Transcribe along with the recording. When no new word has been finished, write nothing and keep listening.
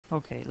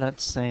Okay,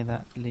 let's say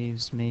that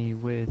leaves me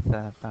with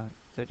about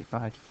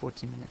 35 to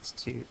 40 minutes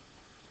to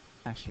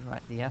actually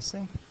write the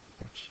essay,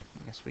 which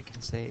I guess we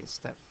can say is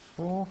step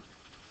 4.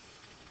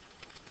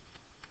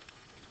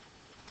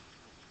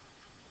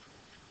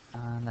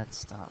 And let's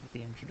start with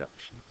the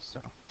introduction.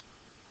 So,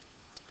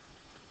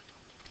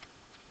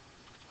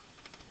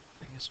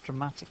 I guess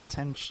dramatic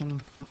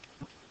tension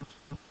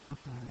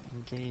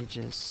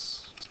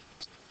engages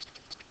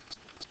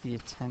the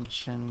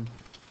attention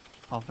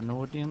of an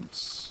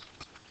audience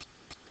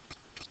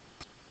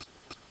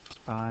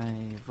by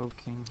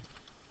evoking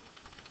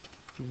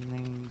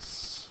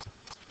feelings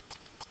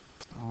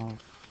of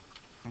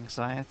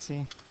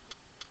anxiety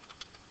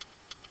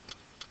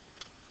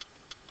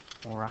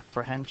or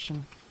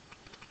apprehension,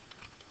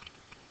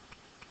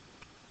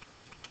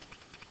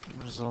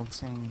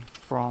 resulting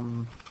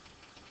from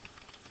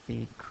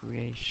the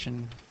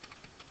creation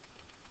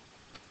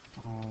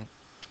of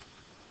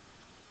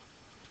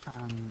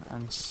an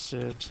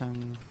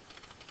uncertain,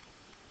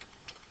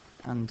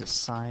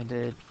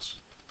 undecided,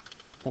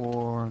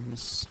 or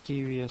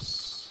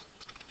mysterious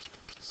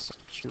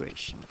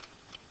situation.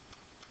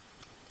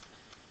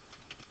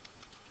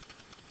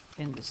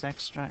 In this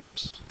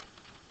extract,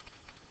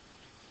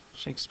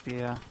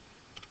 Shakespeare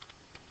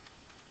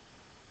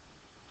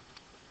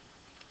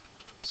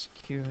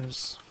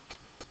secures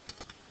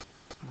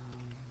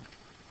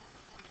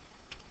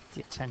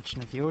the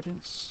attention of the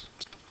audience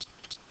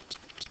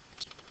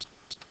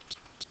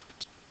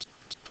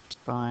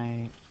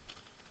by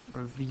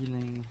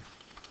revealing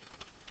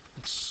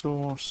the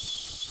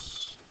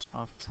source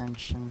of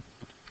tension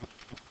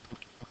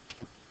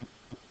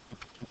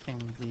in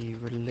the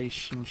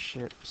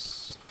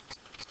relationships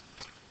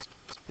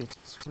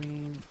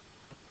between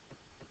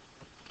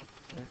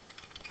the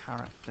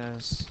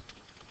characters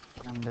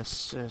and a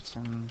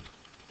certain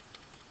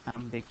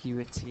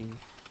ambiguity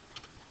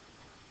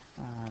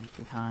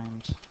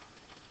behind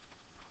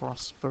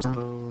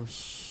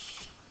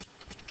Prospero's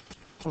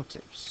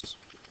motives.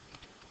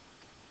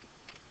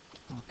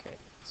 Okay,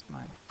 that's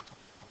my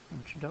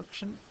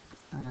introduction,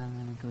 and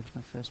then I go to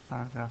my first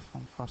paragraph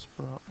on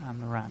Prospero and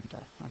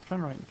Miranda. I'm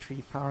trying to write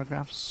 3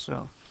 paragraphs,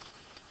 so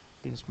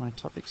here's my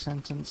topic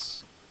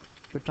sentence.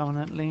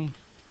 Predominantly,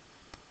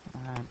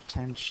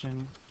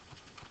 tension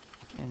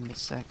in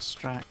this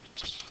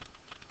extract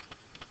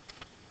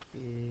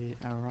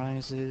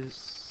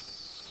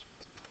arises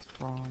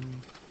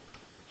from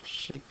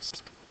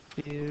Shakespeare's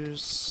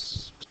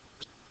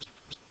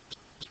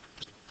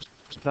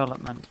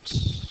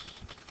development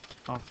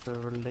of the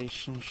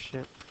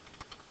relationship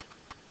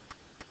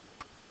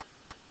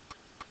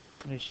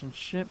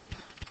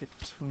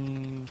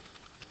between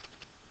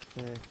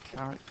the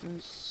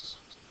characters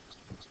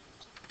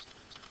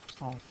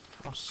of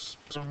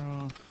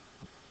Prospero,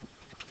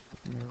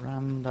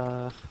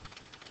 Miranda,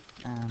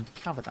 and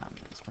Caliban.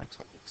 That's my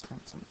topic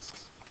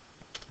sentence.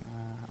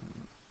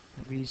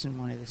 The reason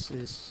why this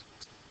is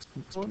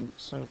important,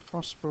 so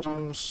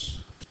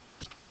Prospero's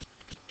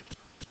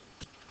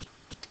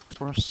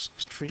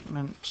brusque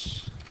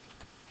treatment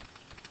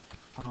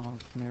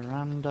of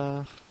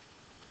Miranda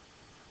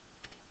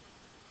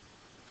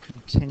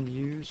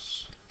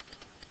continues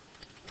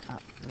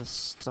at the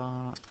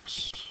start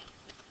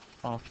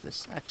of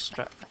this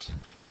extract.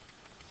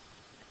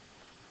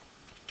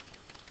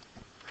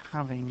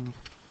 Having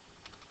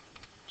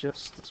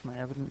just, as my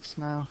evidence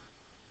now,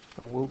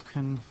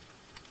 awoken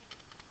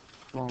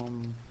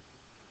from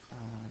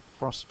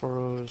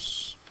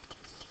Prospero's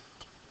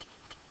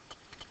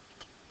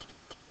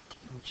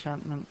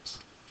enchantment,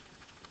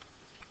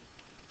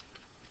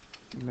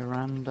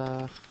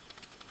 Miranda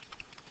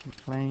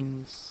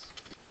complains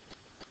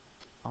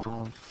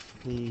of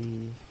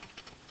the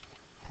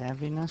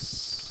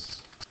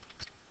heaviness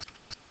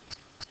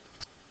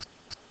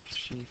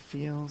she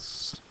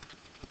feels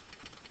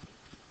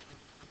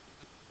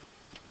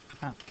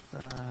at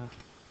the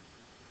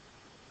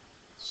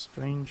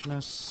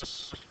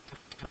strangeness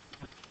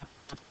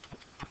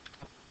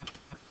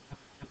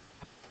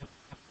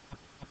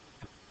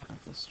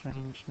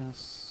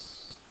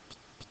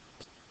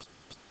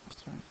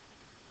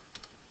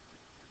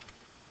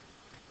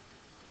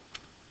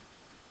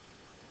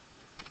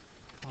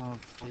of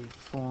the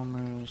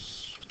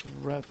former's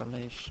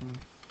revelation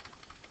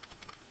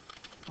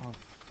of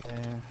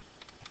their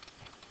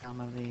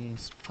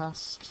family's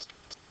past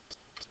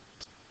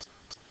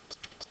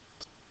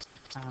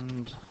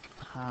and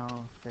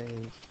how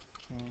they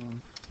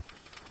came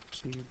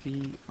to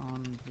be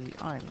on the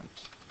island.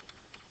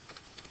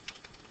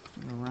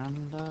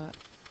 Miranda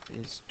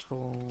is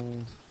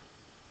told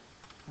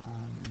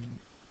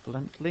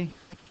bluntly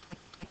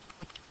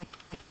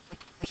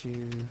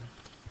to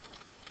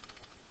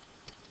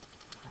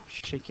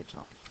shake it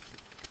off.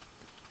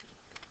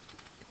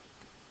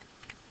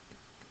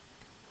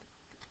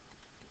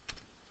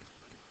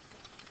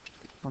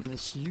 On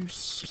this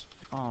use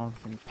of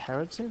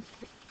imperative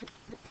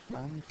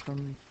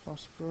from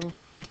Prospero,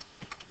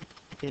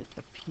 it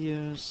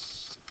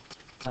appears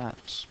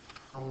that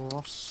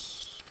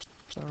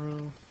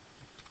Prospero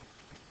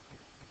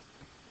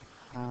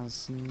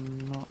has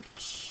not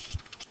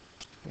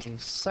a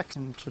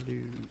second to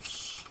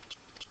lose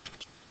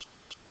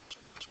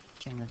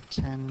in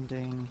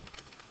attending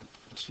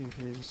to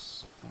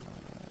his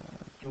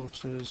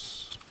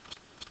daughter's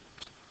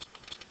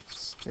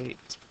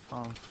state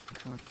of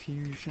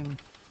confusion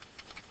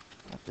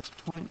at this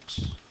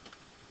point,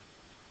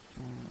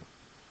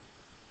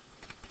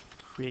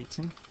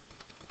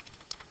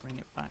 bring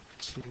it back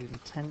to the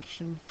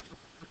tension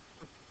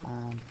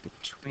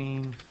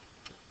between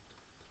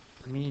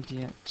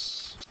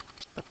immediate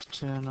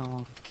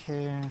paternal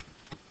care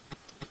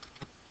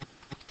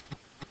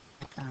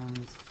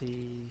and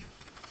the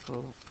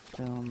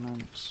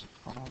fulfillment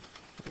of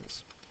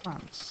his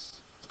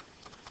plans.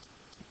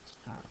 This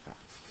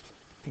paragraph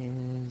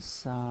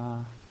is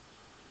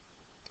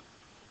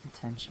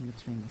tension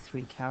between the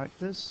three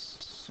characters.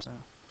 So,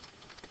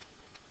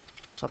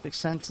 topic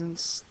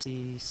sentence: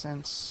 the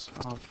sense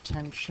of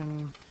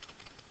tension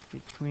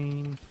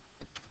between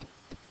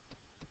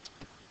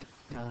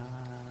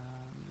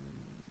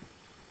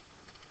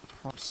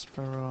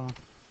Prospero,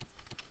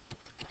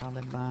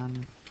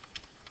 Caliban,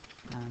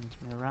 and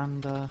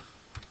Miranda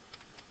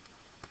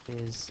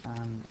is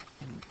an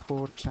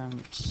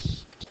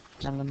important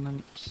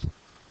element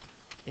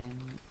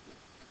in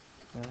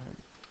the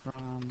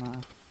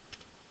drama,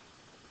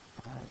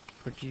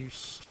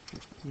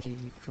 the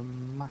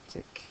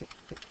dramatic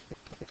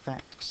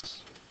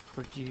effects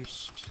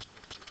produced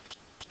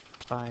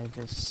by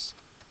this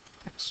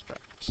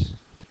extract.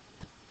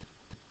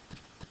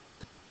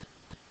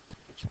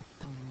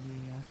 On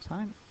the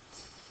time.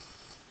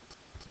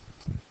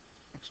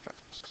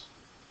 Extract.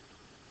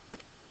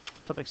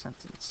 Topic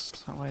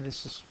sentence. Why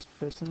this is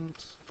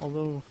pertinent.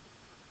 Although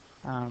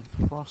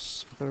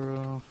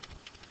Prospero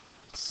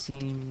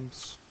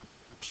seems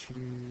to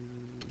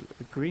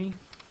agree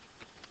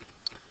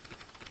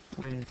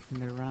with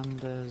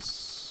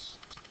Miranda's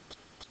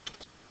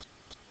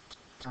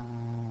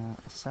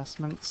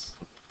assessments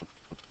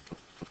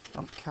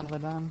of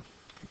Caliban,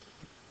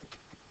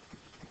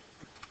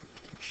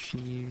 she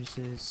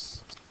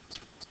uses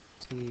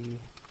the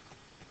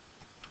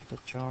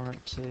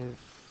pejorative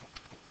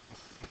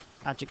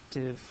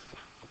adjective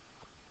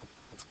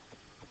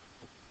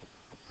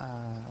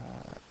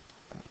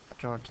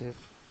pejorative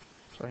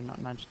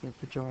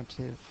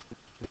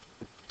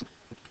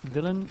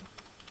villain,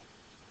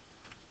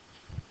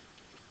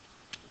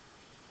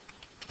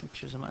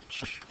 which is a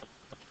much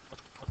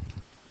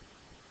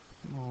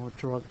more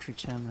derogatory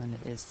term than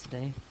it is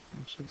today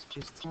in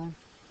Shakespeare's time,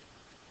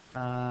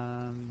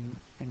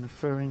 in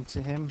referring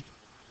to him,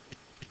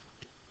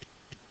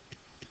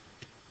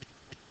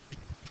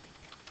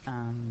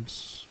 and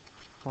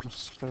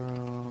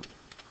Prospero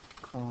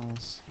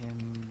calls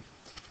him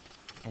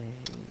a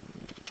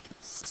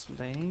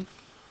slave.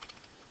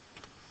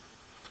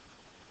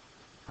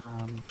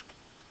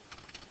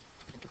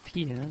 It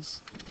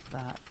appears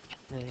that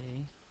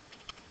they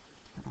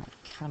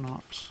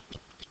cannot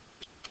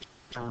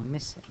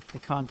miss him. They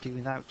can't do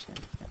without him.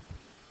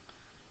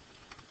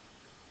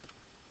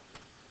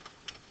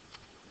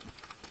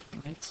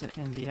 Makes it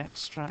in the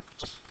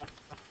extract.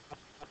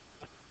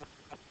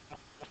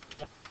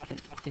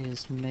 It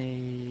is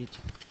made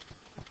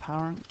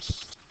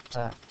apparent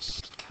that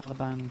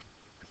Caliban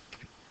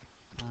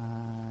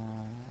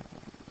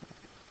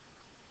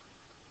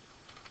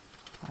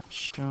had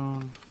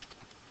shown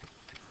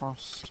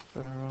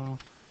Prospero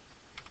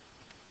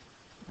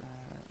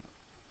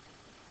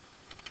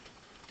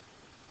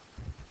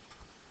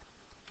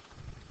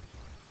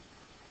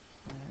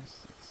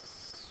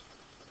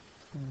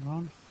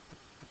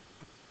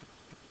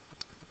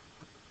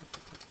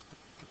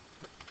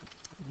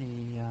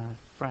the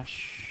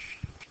fresh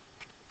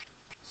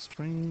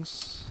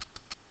springs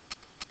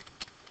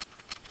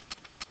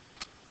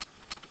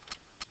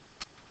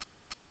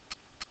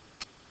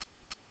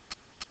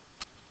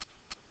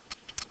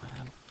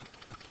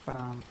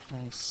brown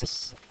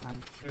place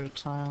and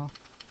fertile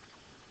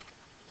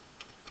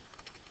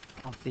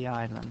of the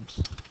island.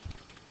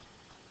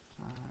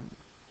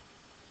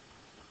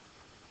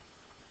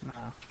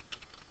 Now,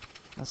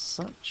 as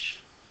such,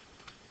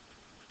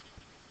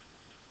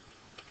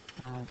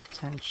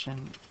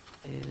 tension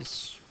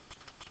is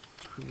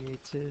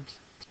created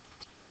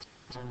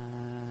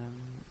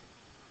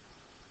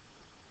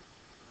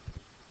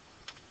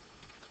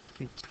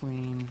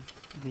between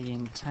the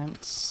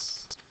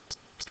intents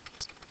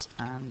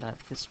and, at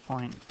this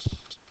point,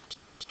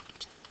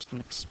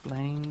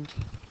 unexplained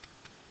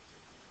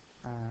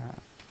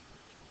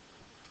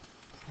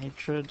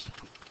hatred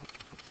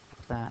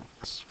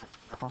that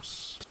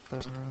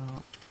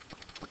Prospero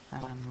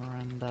and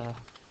Miranda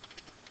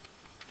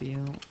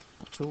feel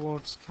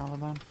towards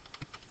Caliban.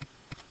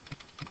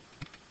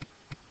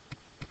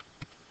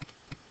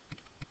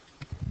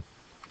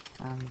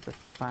 And the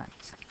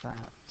fact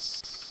that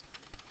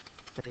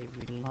they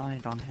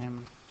relied on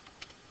him,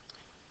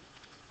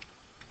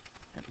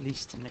 at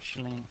least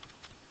initially,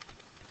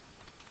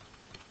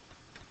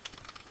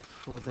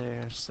 for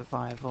their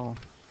survival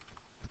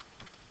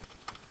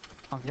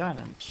on the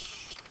island.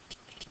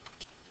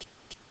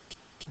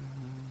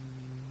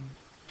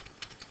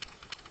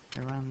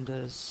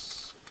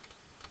 Miranda's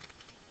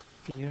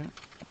fear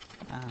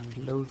and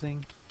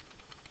loathing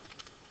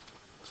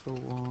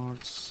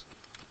towards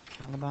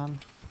Caliban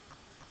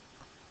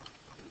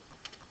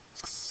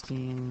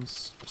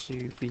seems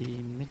to be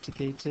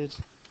mitigated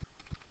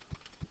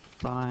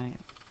by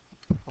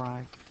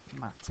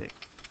pragmatic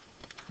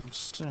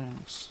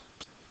concerns.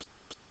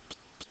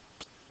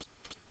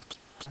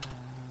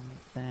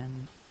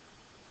 Then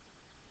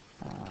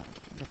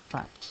the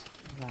fact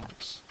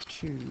that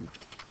two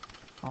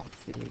of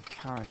the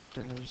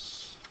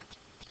characters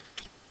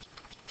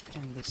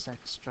in this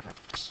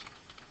extract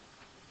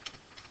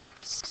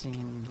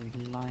seem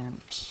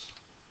reliant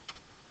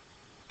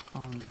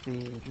on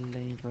the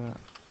labour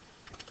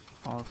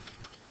of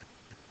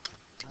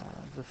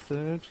the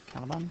third,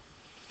 Caliban.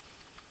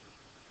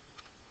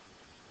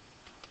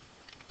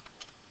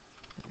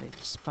 They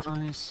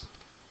despise,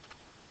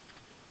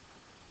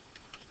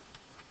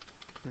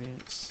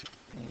 creates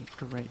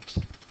a great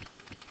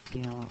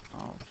deal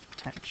of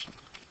tension.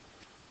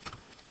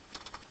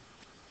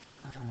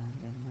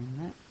 And in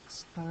the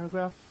next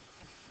paragraph,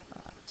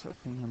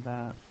 talking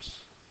about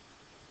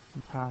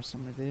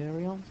comparison with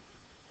Ariel.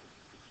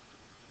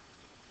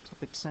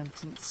 Topic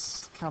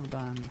sentence: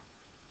 Caliban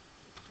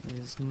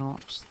is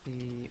not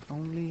the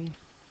only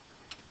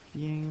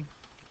being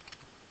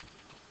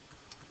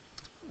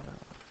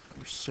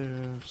who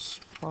serves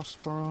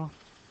Prospero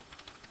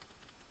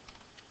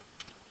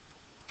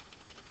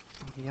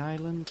on the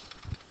island.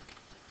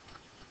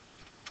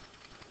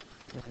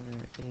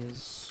 There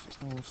is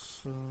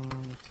also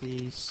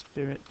the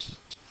spirit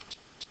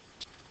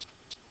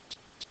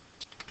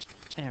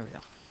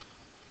Ariel.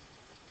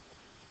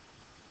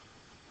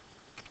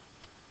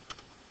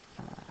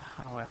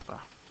 However,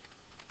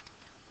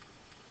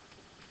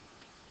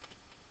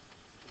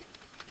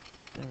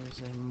 there is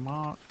a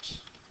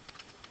marked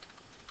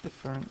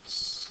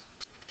difference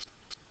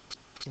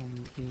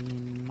in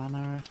the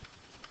manner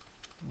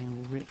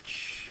in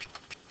which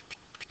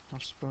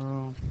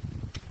Prospero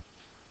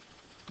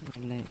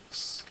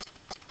relates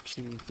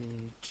to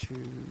the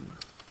two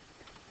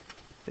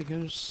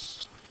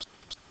figures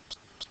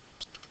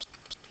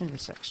in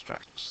this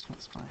extract.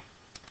 That's my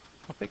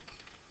topic.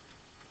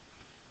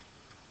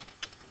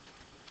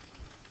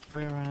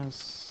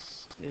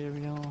 Whereas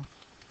Ariel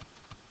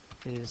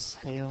is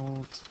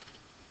hailed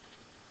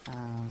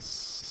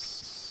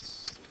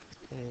as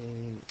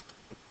a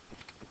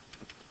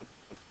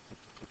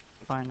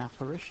divine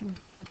apparition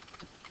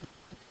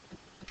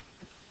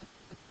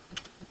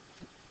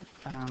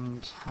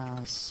and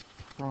has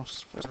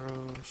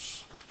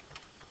Prospero's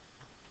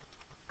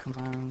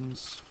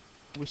commands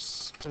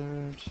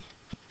whispered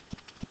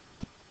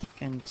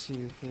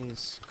into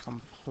his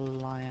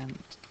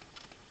compliant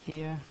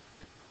ear,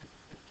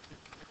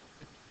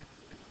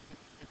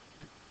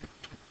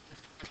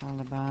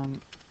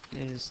 Caliban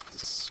is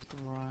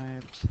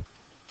described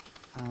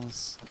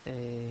as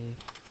a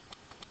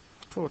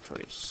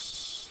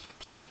tortoise.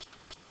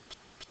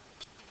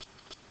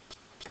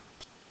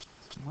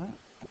 What?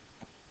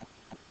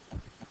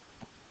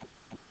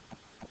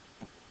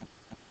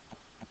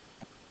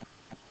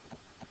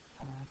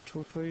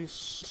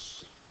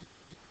 Tortoise.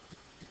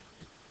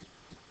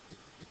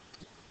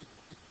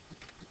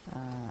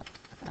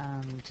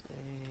 And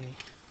a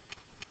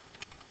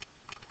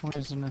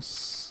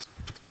poisonous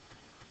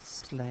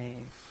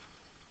slave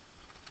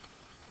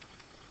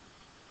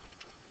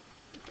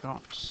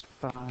got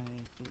by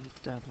the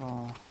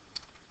devil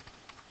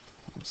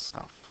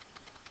himself.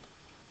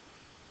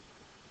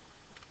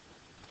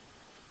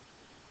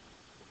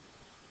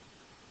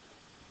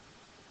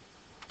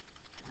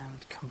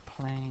 And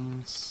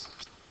complains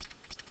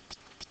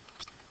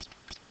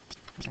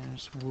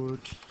there's wood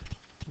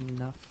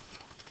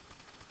enough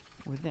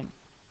within.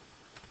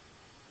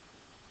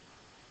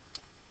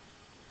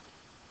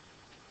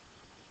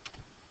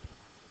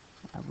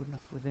 Wood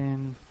enough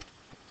within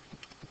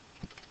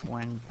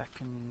when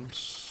beckoned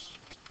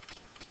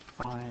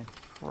by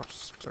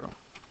Prospero.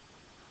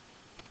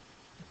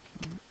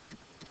 Okay.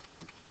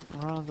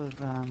 Rather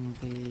than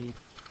the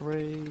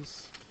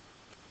praise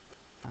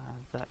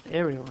that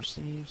Ariel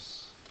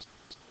receives,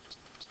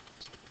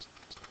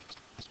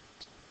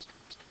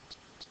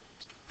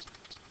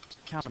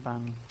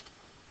 Caliban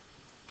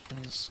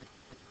is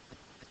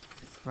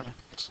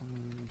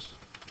threatened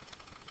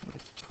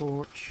with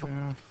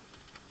torture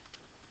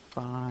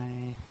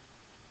by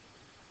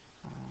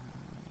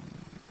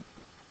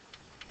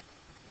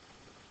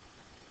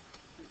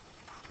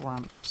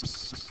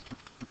tramps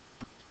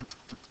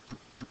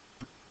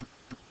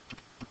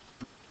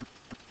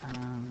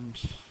and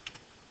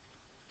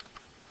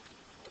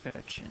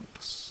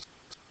urchins.